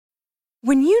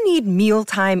When you need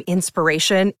mealtime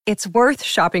inspiration, it's worth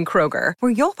shopping Kroger,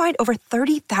 where you'll find over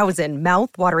 30,000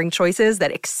 mouth-watering choices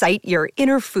that excite your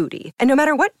inner foodie. And no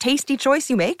matter what tasty choice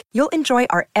you make, you'll enjoy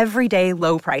our everyday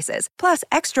low prices, plus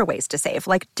extra ways to save,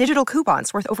 like digital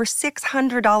coupons worth over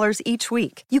 $600 each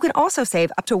week. You can also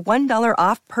save up to $1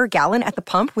 off per gallon at the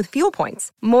pump with fuel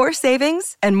points. More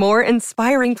savings and more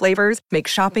inspiring flavors make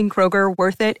shopping Kroger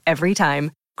worth it every time.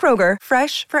 Kroger,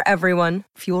 fresh for everyone.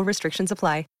 Fuel restrictions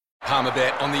apply.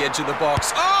 Palmerbet on the edge of the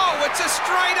box. Oh, it's a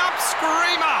straight-up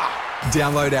screamer!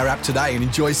 Download our app today and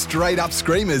enjoy straight-up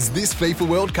screamers this FIFA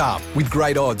World Cup with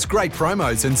great odds, great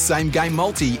promos and same-game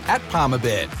multi at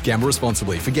Palmerbet. Gamble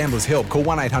responsibly. For Gamblers' Help, call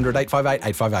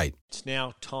 1-800-858-858. It's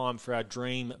now time for our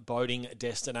dream boating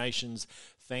destinations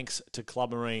thanks to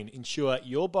Club Marine. Insure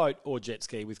your boat or jet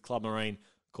ski with Club Marine.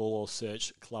 Call or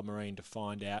search Club Marine to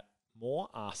find out more.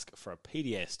 Ask for a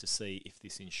PDS to see if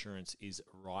this insurance is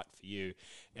right for you.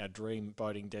 Our dream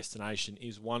boating destination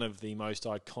is one of the most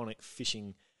iconic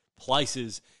fishing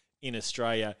places in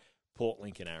Australia, Port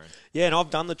Lincoln, Aaron. Yeah, and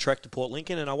I've done the trek to Port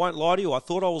Lincoln, and I won't lie to you, I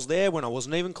thought I was there when I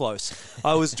wasn't even close.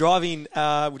 I was driving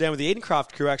down with the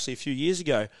Edencraft crew actually a few years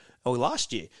ago, or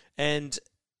last year, and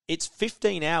it's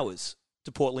 15 hours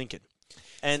to Port Lincoln.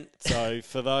 And so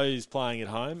for those playing at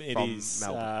home, it is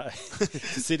a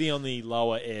city on the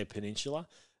Lower Eyre Peninsula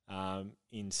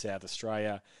in South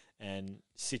Australia and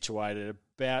situated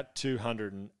about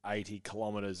 280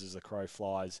 kilometres as the crow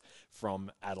flies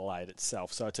from Adelaide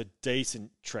itself. So it's a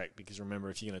decent trek because remember,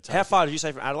 if you're going to take... How far did you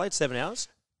say from Adelaide? 7 hours?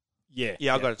 Yeah.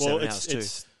 Yeah, I got it 7 hours too.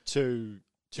 It's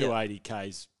 280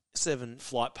 Ks. 7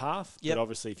 flight path, yep. But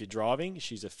obviously if you're driving,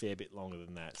 she's a fair bit longer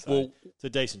than that. So it's a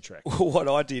decent trek. What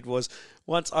I did was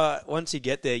once you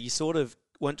get there, you sort of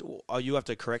you have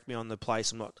to correct me on the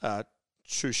place. I'm not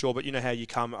too sure, but you know how you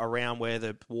come around where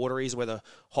the water is, where the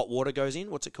hot water goes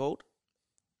in. What's it called?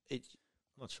 I'm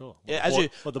not sure. As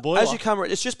you come,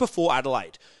 it's just before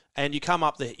Adelaide, and you come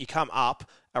up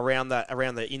around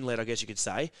the inlet, I guess you could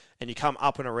say, and you come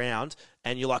up and around,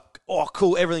 and you're like, oh,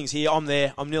 cool, everything's here, I'm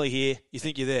there, I'm nearly here. You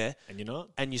think you're there, and you're not,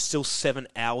 and you're still 7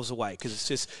 hours away because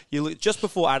it's just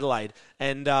before Adelaide,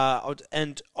 and I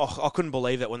couldn't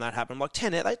believe that when that happened. I'm like,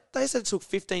 10 hours. They said it took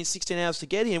 15, 16 hours to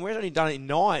get here, and we've only done it in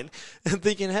 9. And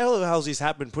thinking, how the hell's this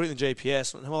happened? Put it in the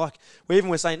GPS, and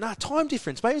we're saying, nah, time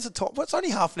difference. Maybe it's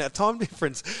only half an hour time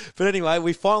difference. But anyway,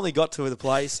 we finally got to the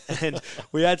place, and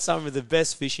we had some of the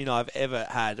best fishing I've ever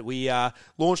had. We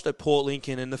launched at Port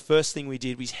Lincoln, and the first thing we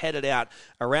did was headed out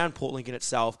around Port Lincoln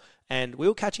itself, and we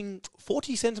were catching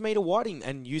 40 centimetre whiting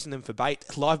and using them for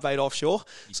bait, live bait offshore.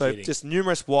 Just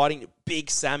numerous whiting, big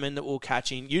salmon that we were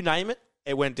catching, you name it.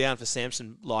 It went down for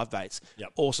Samson live baits.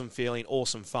 Yep. Awesome feeling,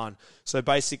 awesome fun. So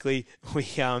basically, we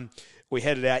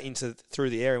headed out through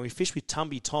the area and we fished with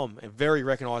Tumby Tom, a very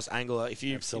recognised angler. If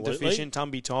you're into fishing,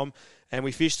 Tumby Tom, and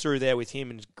we fished through there with him,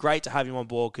 and it's great to have him on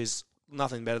board because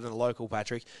nothing better than a local,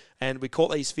 Patrick. And we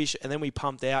caught these fish, and then we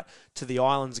pumped out to the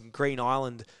islands, Grenly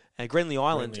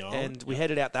Island, and we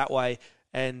headed out that way,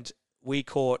 and we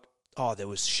caught, there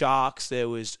was sharks, there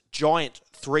was giant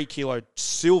 3-kilo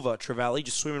silver trevally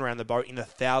just swimming around the boat in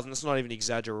 1,000. That's not even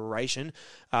exaggeration.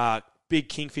 Big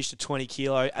kingfish to 20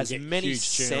 kilo, as many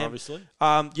huge tuna, obviously.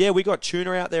 We got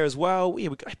tuna out there as well. Yeah,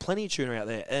 we got plenty of tuna out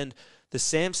there, and the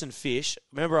Samson fish,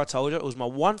 remember I told you, it was my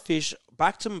one fish,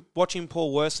 back to watching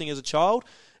Paul Worsting as a child,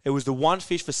 it was the one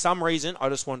fish for some reason I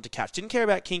just wanted to catch. Didn't care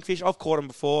about kingfish. I've caught them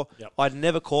before. Yep. I'd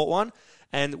never caught one.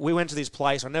 And we went to this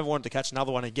place. I never wanted to catch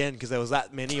another one again because there was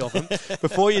that many of them.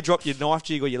 Before you drop your knife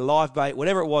jig or your live bait,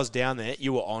 whatever it was down there,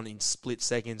 you were on in split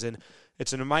seconds. And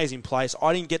it's an amazing place.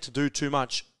 I didn't get to do too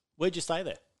much. Where'd you stay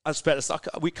there? I was about to suck.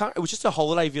 It was just a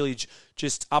holiday village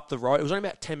just up the road. It was only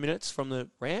about 10 minutes from the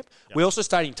ramp. Yep. We also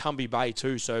stayed in Tumby Bay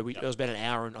too, so it was about an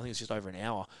hour, and I think it's just over an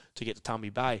hour to get to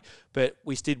Tumby Bay. But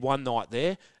we did one night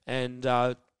there, and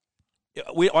I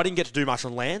didn't get to do much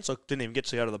on land, so I didn't even get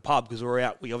to go to the pub because we were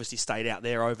out. We obviously stayed out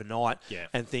there overnight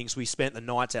and things. We spent the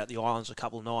nights out the islands a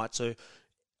couple of nights, so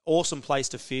awesome place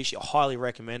to fish. I highly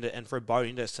recommend it. And for a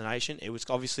boating destination, it was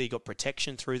obviously got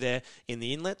protection through there in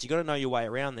the inlets. You got to know your way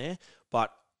around there,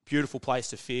 but beautiful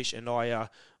place to fish, and I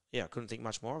couldn't think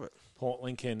much more of it. Port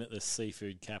Lincoln, the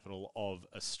seafood capital of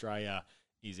Australia,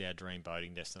 is our dream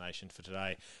boating destination for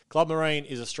today. Club Marine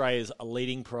is Australia's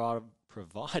leading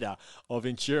provider of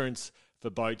insurance for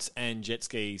boats and jet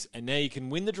skis, and now you can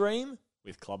win the dream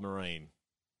with Club Marine.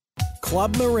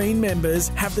 Club Marine members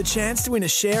have the chance to win a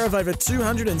share of over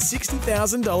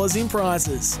 $260,000 in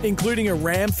prizes, including a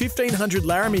Ram 1500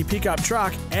 Laramie pickup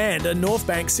truck and a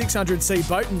Northbank 600C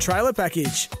boat and trailer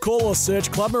package. Call or search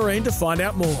Club Marine to find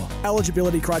out more.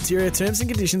 Eligibility criteria, terms and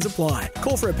conditions apply.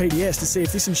 Call for a PDS to see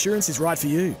if this insurance is right for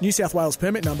you. New South Wales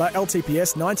permit number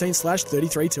LTPS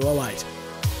 19/33208.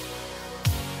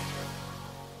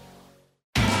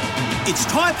 It's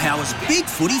Tyre Power's Big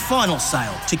Footy Final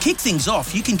Sale. To kick things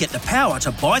off, you can get the power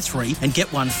to buy 3 and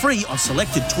get 1 free on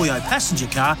selected Toyo passenger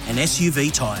car and SUV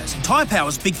tyres. Tyre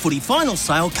Power's Big Footy Final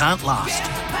Sale can't last.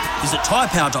 Visit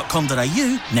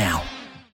tyrepower.com.au now.